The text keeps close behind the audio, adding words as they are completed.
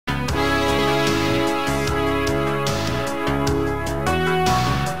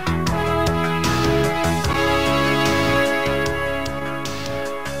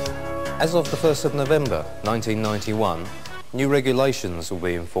As of the 1st of November 1991, new regulations will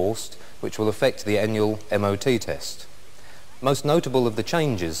be enforced which will affect the annual MOT test. Most notable of the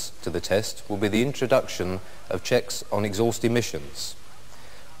changes to the test will be the introduction of checks on exhaust emissions.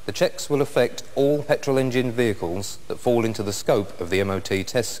 The checks will affect all petrol engine vehicles that fall into the scope of the MOT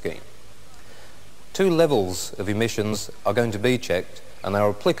test scheme. Two levels of emissions are going to be checked and they are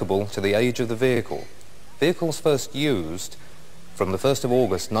applicable to the age of the vehicle. Vehicles first used from the 1st of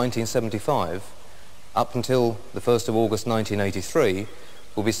August 1975 up until the 1st of August 1983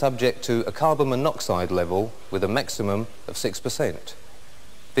 will be subject to a carbon monoxide level with a maximum of 6%.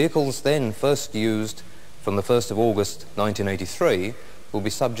 Vehicles then first used from the 1st of August 1983 will be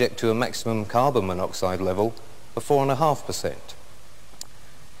subject to a maximum carbon monoxide level of 4.5%.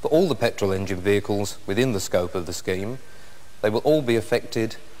 For all the petrol engine vehicles within the scope of the scheme, they will all be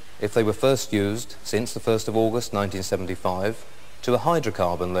affected if they were first used since the 1st of August 1975 to a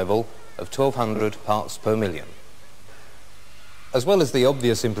hydrocarbon level of 1200 parts per million. As well as the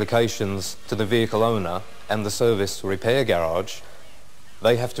obvious implications to the vehicle owner and the service repair garage,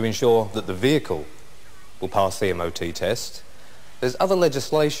 they have to ensure that the vehicle will pass the MOT test. There's other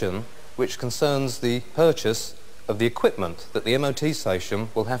legislation which concerns the purchase of the equipment that the MOT station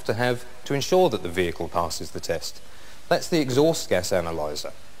will have to ensure that the vehicle passes the test. That's the exhaust gas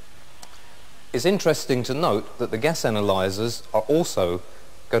analyzer. It's interesting to note that the gas analyzers are also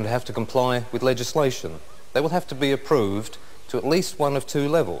going to have to comply with legislation. They will have to be approved to at least one of two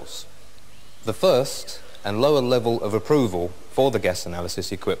levels. The first and lower level of approval for the gas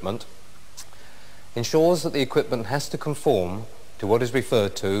analysis equipment ensures that the equipment has to conform to what is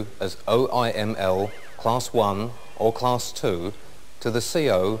referred to as OIML Class 1 or Class 2 to the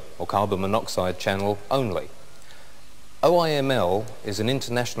CO or carbon monoxide channel only. OIML is an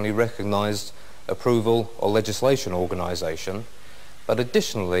internationally recognised approval or legislation organisation, but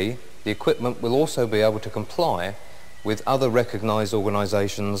additionally the equipment will also be able to comply with other recognised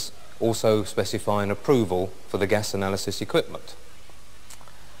organisations also specifying approval for the gas analysis equipment.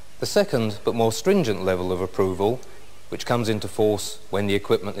 The second but more stringent level of approval, which comes into force when the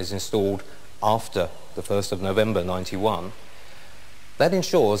equipment is installed after the 1st of November 91, that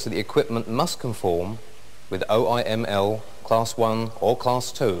ensures that the equipment must conform with OIML Class 1 or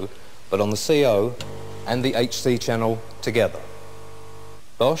Class 2, but on the CO and the HC channel together.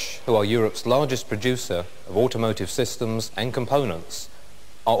 Bosch, who are Europe's largest producer of automotive systems and components,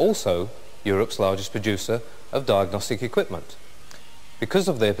 are also Europe's largest producer of diagnostic equipment. Because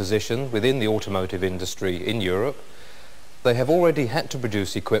of their position within the automotive industry in Europe, they have already had to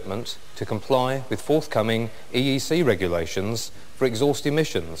produce equipment to comply with forthcoming EEC regulations for exhaust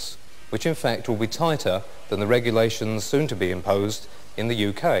emissions, which in fact will be tighter than the regulations soon to be imposed in the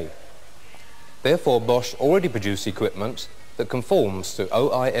UK. Therefore, Bosch already produce equipment that conforms to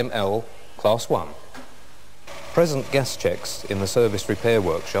OIML Class 1. Present gas checks in the service repair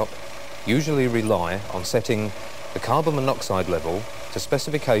workshop usually rely on setting the carbon monoxide level to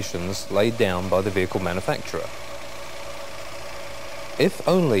specifications laid down by the vehicle manufacturer. If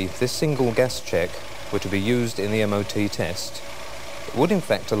only this single gas check were to be used in the MOT test, it would in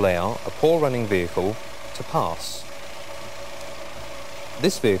fact allow a poor running vehicle to pass.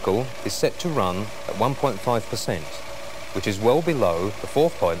 This vehicle is set to run at 1.5%, which is well below the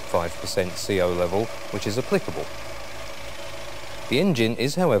 4.5% CO level which is applicable. The engine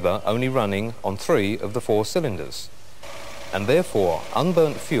is, however, only running on 3 of the 4 cylinders, and therefore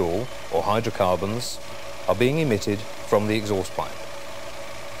unburnt fuel or hydrocarbons are being emitted from the exhaust pipe.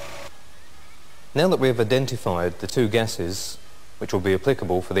 Now that we have identified the two gases which will be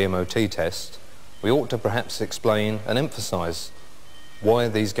applicable for the MOT test, we ought to perhaps explain and emphasise why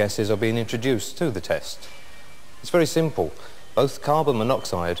these gases are being introduced to the test. It's very simple. Both carbon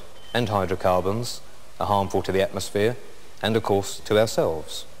monoxide and hydrocarbons are harmful to the atmosphere and, of course, to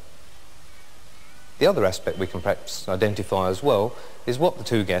ourselves. The other aspect we can perhaps identify as well is what the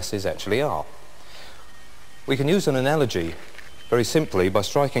two gases actually are. We can use an analogy very simply by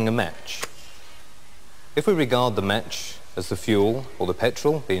striking a match. If we regard the match as the fuel or the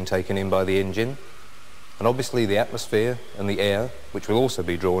petrol being taken in by the engine, and obviously the atmosphere and the air, which will also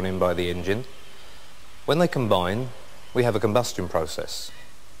be drawn in by the engine, when they combine, we have a combustion process,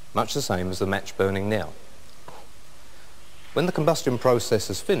 much the same as the match burning now. When the combustion process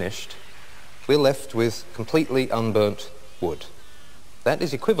is finished, we're left with completely unburnt wood. That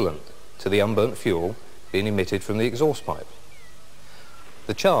is equivalent to the unburnt fuel being emitted from the exhaust pipe.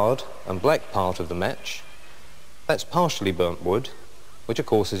 The charred and black part of the match, that's partially burnt wood, which of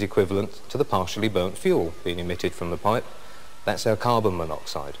course is equivalent to the partially burnt fuel being emitted from the pipe. That's our carbon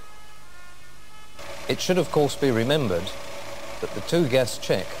monoxide. It should of course be remembered that the two gas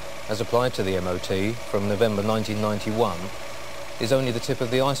check as applied to the MOT from November 1991, is only the tip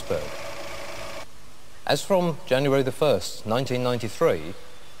of the iceberg. As from January the 1st, 1993,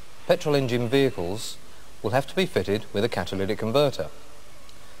 petrol engine vehicles will have to be fitted with a catalytic converter.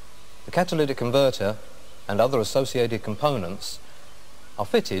 The catalytic converter and other associated components are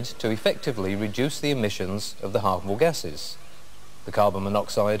fitted to effectively reduce the emissions of the harmful gases, the carbon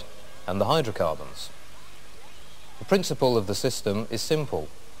monoxide and the hydrocarbons. The principle of the system is simple.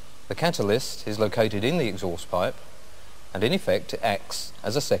 The catalyst is located in the exhaust pipe and in effect it acts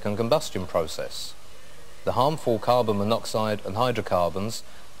as a second combustion process. The harmful carbon monoxide and hydrocarbons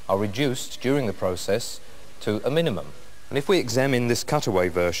are reduced during the process to a minimum. And if we examine this cutaway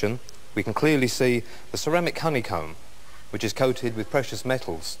version, we can clearly see the ceramic honeycomb, which is coated with precious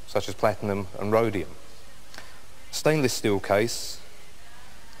metals such as platinum and rhodium. Stainless steel case,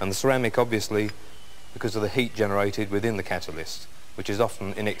 and the ceramic obviously because of the heat generated within the catalyst, which is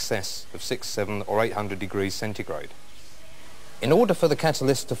often in excess of 600, 700 or 800 degrees centigrade. In order for the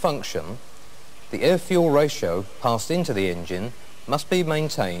catalyst to function, the air-fuel ratio passed into the engine must be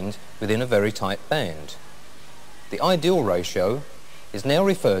maintained within a very tight band. The ideal ratio is now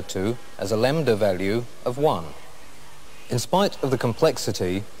referred to as a lambda value of 1. In spite of the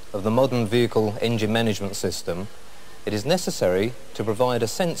complexity of the modern vehicle engine management system, it is necessary to provide a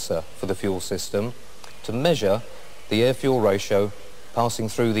sensor for the fuel system to measure the air-fuel ratio passing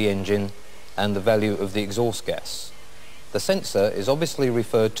through the engine and the value of the exhaust gas. The sensor is obviously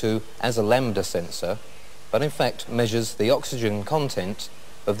referred to as a lambda sensor, but in fact measures the oxygen content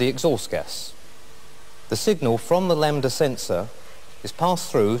of the exhaust gas. The signal from the lambda sensor is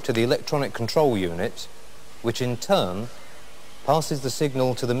passed through to the electronic control unit, which in turn passes the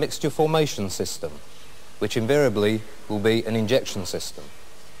signal to the mixture formation system, which invariably will be an injection system.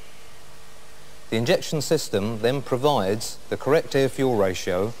 The injection system then provides the correct air-fuel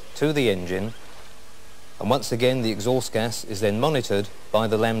ratio to the engine, and once again the exhaust gas is then monitored by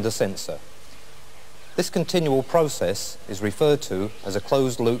the lambda sensor. This continual process is referred to as a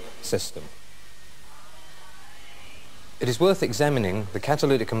closed-loop system. It is worth examining the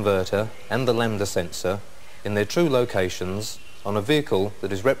catalytic converter and the lambda sensor in their true locations on a vehicle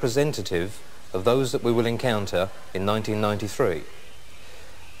that is representative of those that we will encounter in 1993.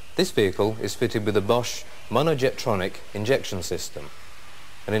 This vehicle is fitted with a Bosch monojetronic injection system,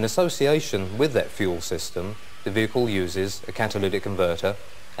 and in association with that fuel system, the vehicle uses a catalytic converter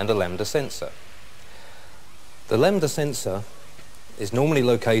and a lambda sensor. The lambda sensor is normally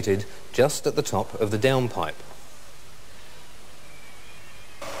located just at the top of the downpipe.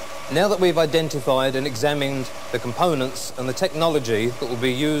 Now that we've identified and examined the components and the technology that will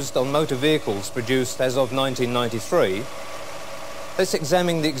be used on motor vehicles produced as of 1993, let's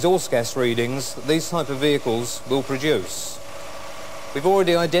examine the exhaust gas readings that these type of vehicles will produce. We've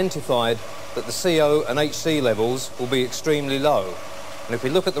already identified that the CO and HC levels will be extremely low. And if we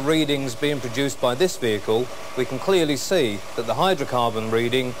look at the readings being produced by this vehicle, we can clearly see that the hydrocarbon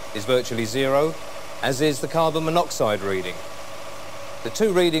reading is virtually zero, as is the carbon monoxide reading. The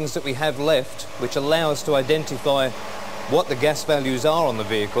two readings that we have left, which allow us to identify what the gas values are on the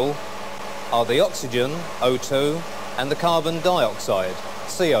vehicle, are the oxygen, O2, and the carbon dioxide,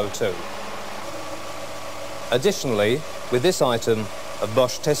 CO2. Additionally, with this item of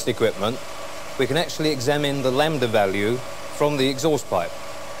Bosch test equipment, we can actually examine the lambda value from the exhaust pipe.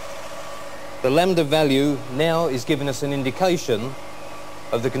 The lambda value now is giving us an indication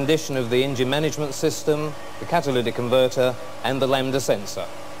of the condition of the engine management system, the catalytic converter and the lambda sensor.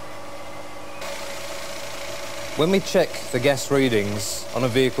 When we check the gas readings on a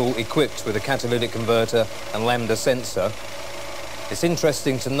vehicle equipped with a catalytic converter and lambda sensor, it's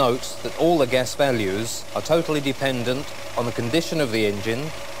interesting to note that all the gas values are totally dependent on the condition of the engine,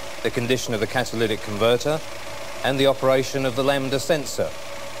 the condition of the catalytic converter and the operation of the lambda sensor.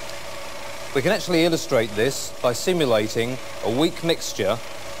 We can actually illustrate this by simulating a weak mixture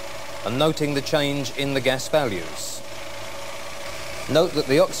and noting the change in the gas values. Note that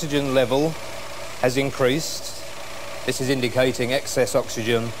the oxygen level has increased. This is indicating excess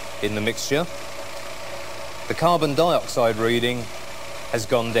oxygen in the mixture. The carbon dioxide reading has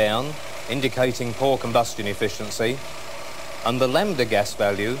gone down, indicating poor combustion efficiency, and the lambda gas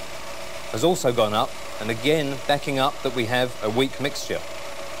value has also gone up, and again backing up that we have a weak mixture.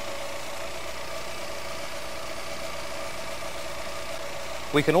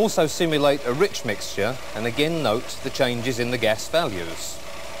 We can also simulate a rich mixture and again note the changes in the gas values.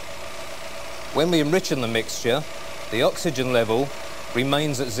 When we enrichen the mixture, the oxygen level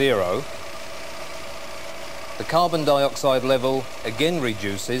remains at zero. The carbon dioxide level again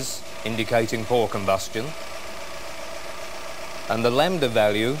reduces, indicating poor combustion. And the lambda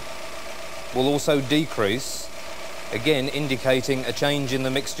value will also decrease, again indicating a change in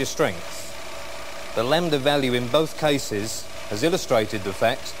the mixture strength. The lambda value in both cases has illustrated the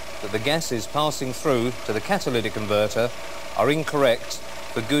fact that the gases passing through to the catalytic converter are incorrect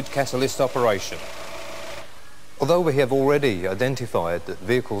for good catalyst operation. Although we have already identified that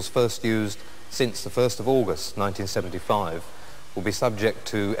vehicles first used since the 1st of August 1975 will be subject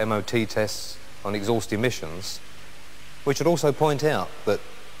to MOT tests on exhaust emissions, we should also point out that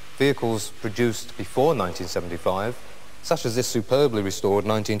vehicles produced before 1975, such as this superbly restored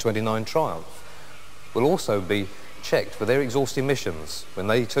 1929 Triumph, will also be checked for their exhaust emissions when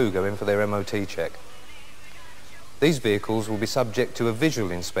they too go in for their MOT check. These vehicles will be subject to a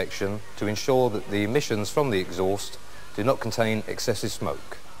visual inspection to ensure that the emissions from the exhaust do not contain excessive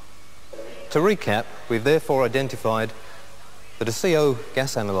smoke. To recap, we've therefore identified that a CO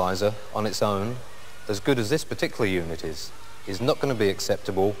gas analyzer on its own, as good as this particular unit is not going to be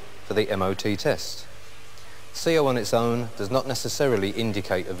acceptable for the MOT test. CO on its own does not necessarily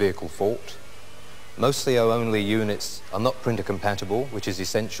indicate a vehicle fault. Most CO-only units are not printer compatible, which is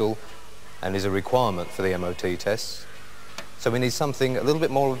essential and is a requirement for the MOT tests. So we need something a little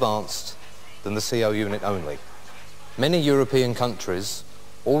bit more advanced than the CO unit only. Many European countries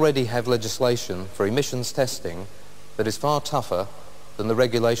already have legislation for emissions testing that is far tougher than the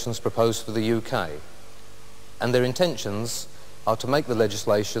regulations proposed for the UK, and their intentions are to make the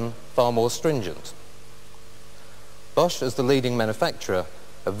legislation far more stringent. Bosch, as the leading manufacturer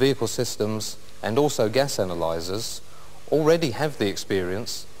of vehicle systems and also gas analyzers, already have the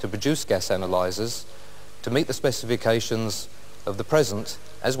experience to produce gas analyzers to meet the specifications of the present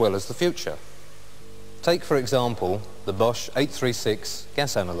as well as the future. Take, for example, the Bosch 836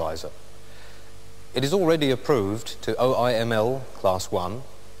 gas analyzer. It is already approved to OIML Class 1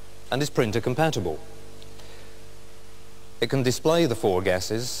 and is printer compatible. It can display the 4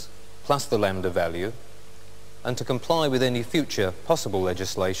 gases plus the lambda value, and to comply with any future possible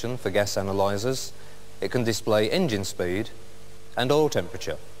legislation for gas analyzers, it can display engine speed and oil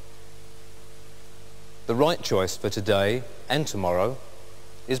temperature. The right choice for today and tomorrow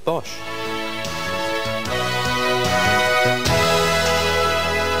is Bosch.